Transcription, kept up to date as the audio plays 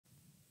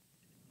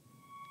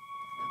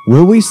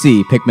Will we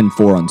see Pikmin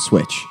 4 on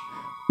Switch,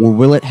 or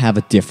will it have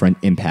a different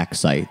impact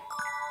site?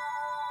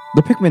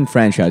 The Pikmin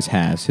franchise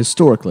has,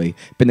 historically,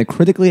 been a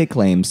critically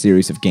acclaimed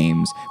series of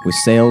games with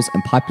sales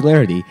and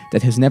popularity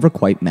that has never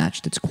quite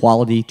matched its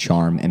quality,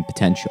 charm, and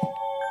potential.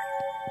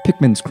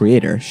 Pikmin's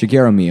creator,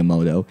 Shigeru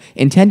Miyamoto,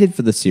 intended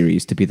for the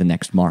series to be the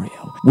next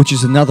Mario, which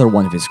is another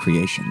one of his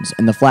creations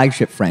and the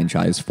flagship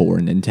franchise for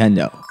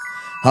Nintendo.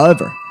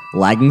 However,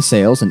 lagging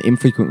sales and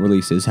infrequent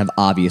releases have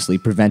obviously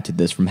prevented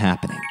this from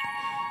happening.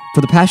 For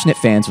the passionate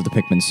fans of the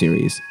Pikmin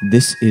series,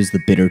 this is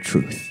the bitter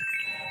truth.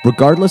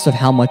 Regardless of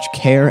how much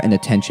care and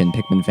attention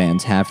Pikmin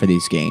fans have for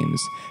these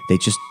games, they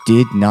just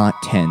did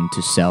not tend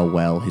to sell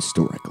well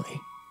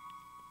historically.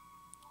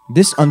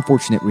 This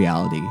unfortunate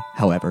reality,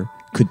 however,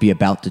 could be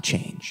about to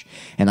change,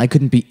 and I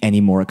couldn't be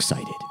any more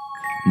excited.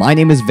 My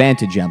name is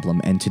Vantage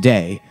Emblem, and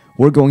today,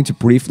 we're going to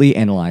briefly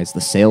analyze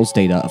the sales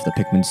data of the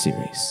Pikmin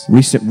series,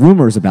 recent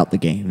rumors about the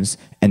games,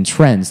 and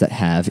trends that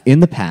have, in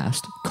the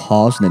past,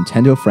 caused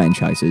Nintendo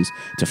franchises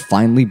to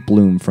finally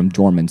bloom from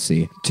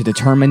dormancy to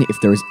determine if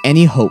there is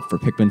any hope for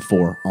Pikmin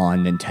 4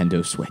 on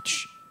Nintendo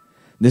Switch.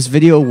 This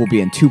video will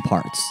be in two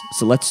parts,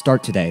 so let's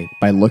start today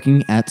by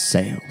looking at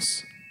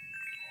sales.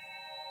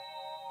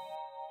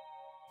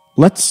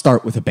 Let's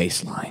start with a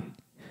baseline.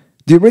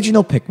 The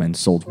original Pikmin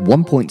sold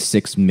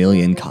 1.6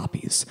 million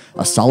copies,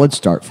 a solid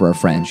start for a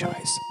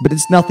franchise, but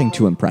it's nothing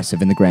too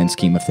impressive in the grand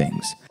scheme of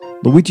things.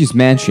 Luigi's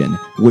Mansion,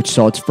 which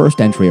saw its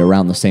first entry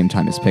around the same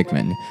time as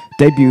Pikmin,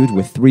 debuted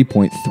with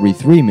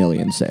 3.33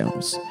 million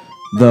sales.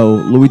 Though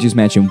Luigi's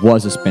Mansion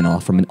was a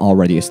spin-off from an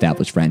already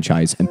established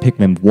franchise, and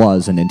Pikmin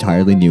was an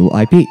entirely new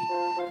IP.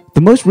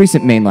 The most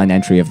recent mainline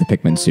entry of the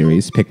Pikmin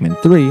series,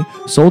 Pikmin 3,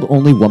 sold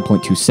only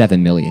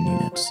 1.27 million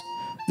units.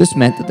 This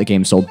meant that the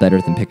game sold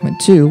better than Pikmin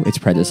 2, its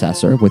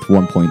predecessor, with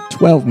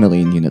 1.12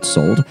 million units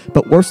sold,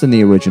 but worse than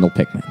the original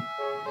Pikmin.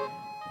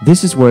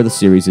 This is where the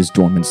series'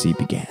 dormancy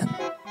began.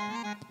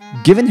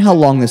 Given how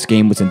long this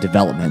game was in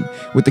development,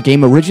 with the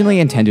game originally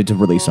intended to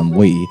release on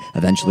Wii,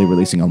 eventually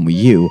releasing on Wii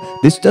U,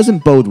 this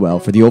doesn't bode well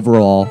for the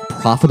overall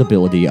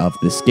profitability of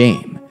this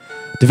game.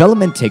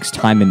 Development takes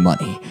time and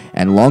money,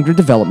 and longer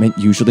development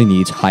usually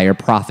needs higher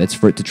profits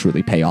for it to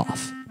truly pay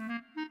off.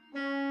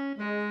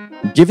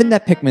 Given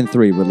that Pikmin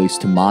 3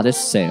 released to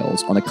modest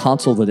sales on a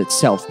console that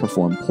itself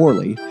performed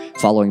poorly,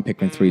 following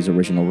Pikmin 3's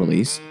original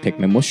release,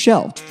 Pikmin was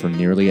shelved for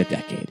nearly a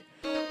decade.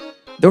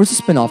 There was a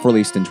spin-off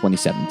released in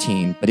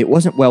 2017, but it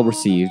wasn't well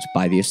received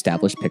by the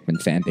established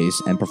Pikmin fanbase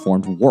and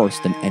performed worse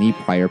than any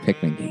prior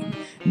Pikmin game,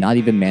 not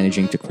even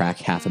managing to crack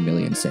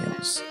 500,000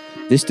 sales.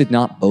 This did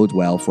not bode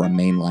well for a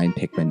mainline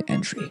Pikmin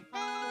entry.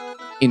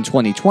 In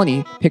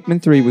 2020,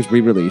 Pikmin 3 was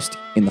re-released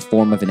in the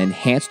form of an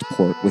enhanced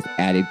port with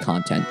added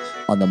content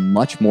on the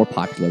much more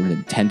popular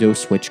Nintendo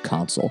Switch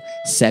console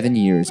 7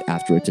 years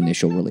after its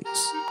initial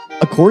release.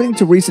 According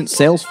to recent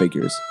sales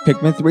figures,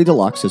 Pikmin 3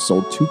 Deluxe has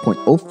sold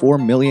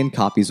 2.04 million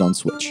copies on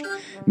Switch,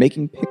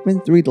 making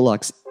Pikmin 3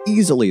 Deluxe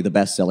easily the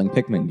best-selling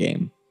Pikmin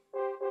game.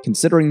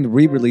 Considering the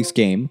re-release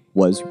game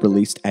was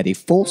released at a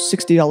full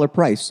 $60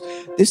 price,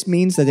 this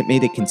means that it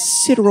made a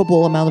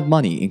considerable amount of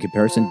money in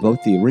comparison to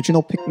both the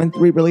original Pikmin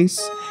 3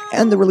 release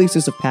and the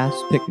releases of past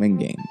Pikmin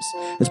games,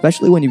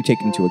 especially when you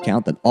take into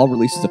account that all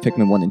releases of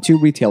Pikmin 1 and 2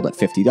 retailed at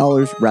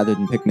 $50 rather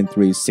than Pikmin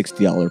 3's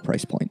 $60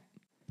 price point.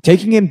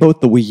 Taking in both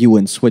the Wii U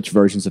and Switch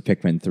versions of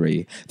Pikmin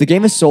 3, the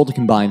game has sold a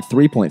combined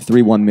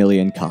 3.31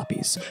 million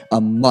copies,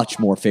 a much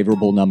more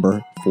favorable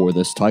number for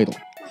this title.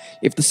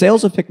 If the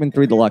sales of Pikmin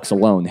 3 Deluxe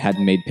alone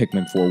hadn't made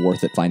Pikmin 4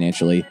 worth it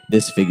financially,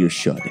 this figure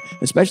should,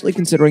 especially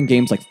considering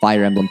games like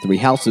Fire Emblem Three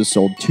Houses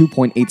sold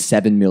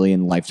 2.87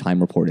 million lifetime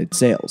reported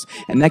sales,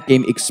 and that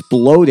game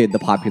exploded the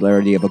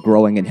popularity of a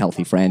growing and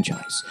healthy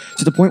franchise,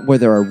 to the point where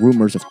there are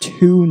rumors of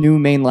 2 new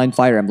mainline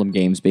Fire Emblem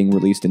games being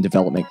released in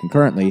development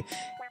concurrently,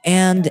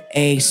 and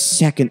a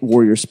second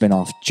Warrior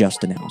spin-off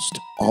just announced,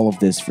 all of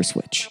this for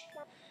Switch.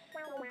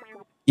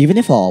 Even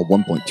if all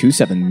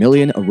 1.27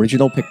 million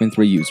original Pikmin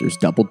 3 users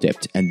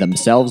double-dipped and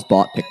themselves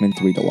bought Pikmin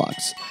 3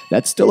 Deluxe,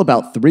 that's still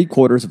about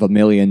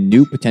 750,000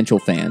 new potential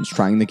fans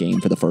trying the game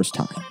for the first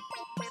time.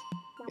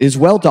 It is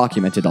well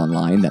documented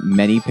online that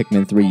many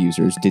Pikmin 3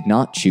 users did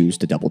not choose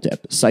to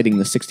double-dip, citing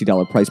the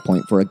 $60 price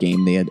point for a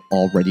game they had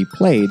already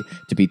played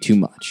to be too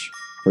much.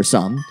 For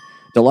some,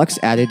 Deluxe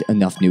added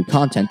enough new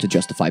content to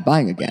justify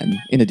buying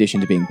again, in addition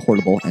to being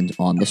portable and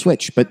on the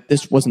Switch, but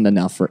this wasn't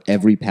enough for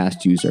every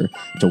past user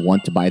to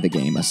want to buy the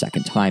game a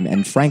second time,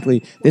 and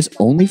frankly, this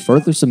only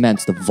further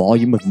cements the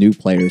volume of new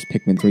players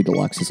Pikmin 3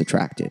 Deluxe has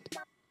attracted.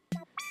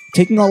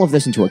 Taking all of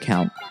this into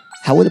account,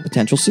 how would a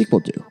potential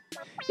sequel do?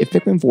 If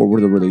Pikmin 4 were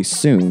to release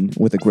soon,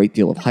 with a great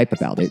deal of hype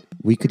about it,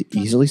 we could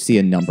easily see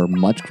a number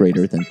much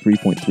greater than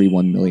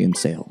 3.31 million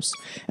sales,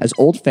 as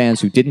old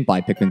fans who didn't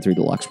buy Pikmin 3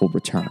 Deluxe will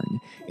return,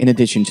 in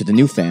addition to the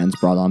new fans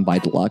brought on by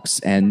Deluxe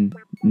and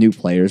new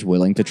players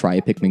willing to try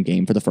a Pikmin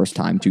game for the first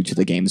time due to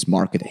the game's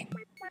marketing.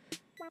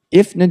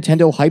 If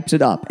Nintendo hypes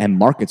it up and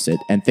markets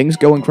it, and things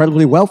go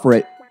incredibly well for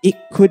it, it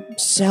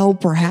could sell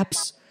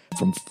perhaps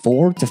from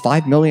 4 to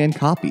 5 million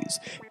copies,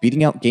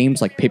 beating out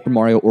games like Paper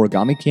Mario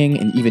Origami King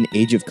and even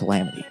Age of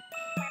Calamity.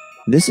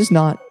 This is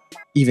not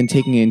even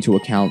taking into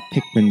account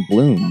Pikmin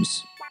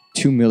Bloom's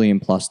 2 million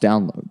plus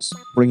downloads,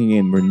 bringing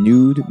in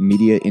renewed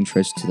media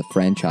interest to the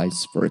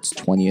franchise for its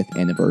 20th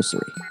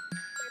anniversary.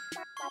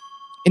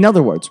 In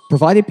other words,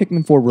 provided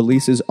Pikmin 4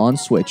 releases on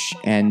Switch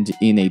and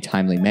in a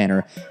timely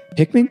manner,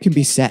 Pikmin can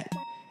be set.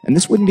 And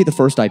this wouldn't be the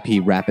first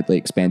IP rapidly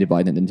expanded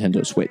by the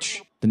Nintendo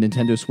Switch. The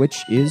Nintendo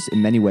Switch is,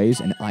 in many ways,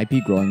 an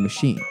IP-growing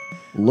machine.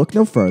 Look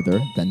no further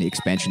than the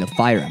expansion of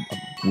Fire Emblem,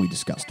 we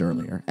discussed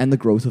earlier, and the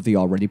growth of the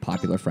already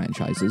popular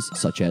franchises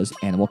such as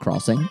Animal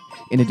Crossing,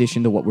 in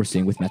addition to what we're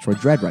seeing with Metroid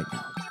Dread right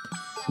now.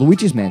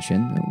 Luigi's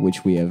Mansion,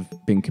 which we have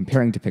been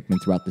comparing to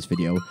Pikmin throughout this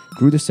video,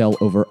 grew to sell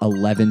over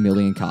 11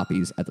 million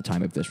copies at the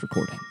time of this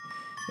recording.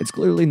 It's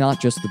clearly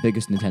not just the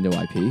biggest Nintendo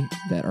IP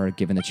that are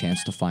given a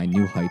chance to find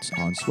new heights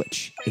on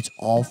Switch. It's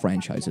all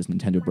franchises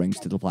Nintendo brings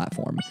to the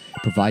platform,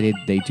 provided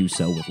they do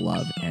so with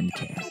love and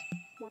care.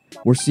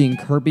 We're seeing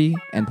Kirby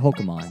and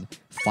Pokemon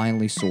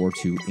finally soar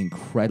to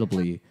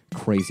incredibly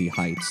crazy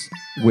heights,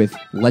 with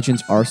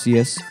Legends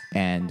Arceus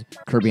and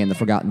Kirby and the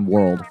Forgotten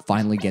World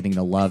finally getting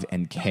the love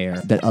and care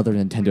that other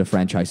Nintendo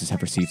franchises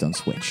have received on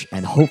Switch,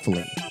 and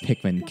hopefully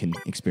Pikmin can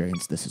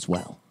experience this as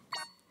well.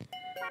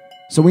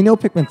 So we know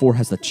Pikmin 4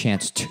 has the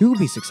chance to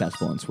be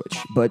successful on Switch,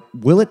 but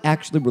will it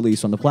actually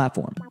release on the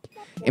platform?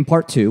 In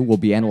part 2, we'll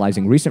be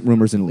analyzing recent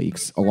rumors and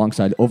leaks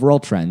alongside overall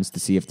trends to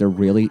see if there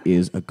really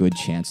is a good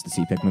chance to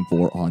see Pikmin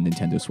 4 on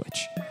Nintendo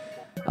Switch.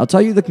 I'll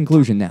tell you the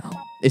conclusion now.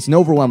 It's an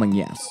overwhelming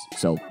yes,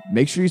 so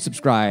make sure you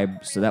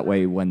subscribe so that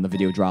way when the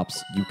video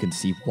drops you can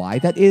see why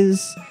that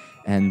is,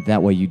 and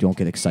that way you don't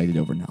get excited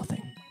over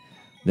nothing.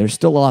 There's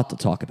still a lot to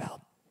talk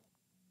about.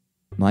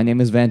 My name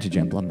is Vantage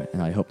Emblem,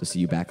 and I hope to see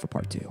you back for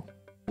part 2.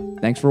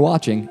 Thanks for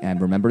watching, and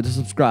remember to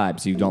subscribe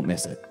so you don't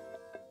miss it.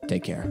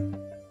 Take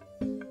care.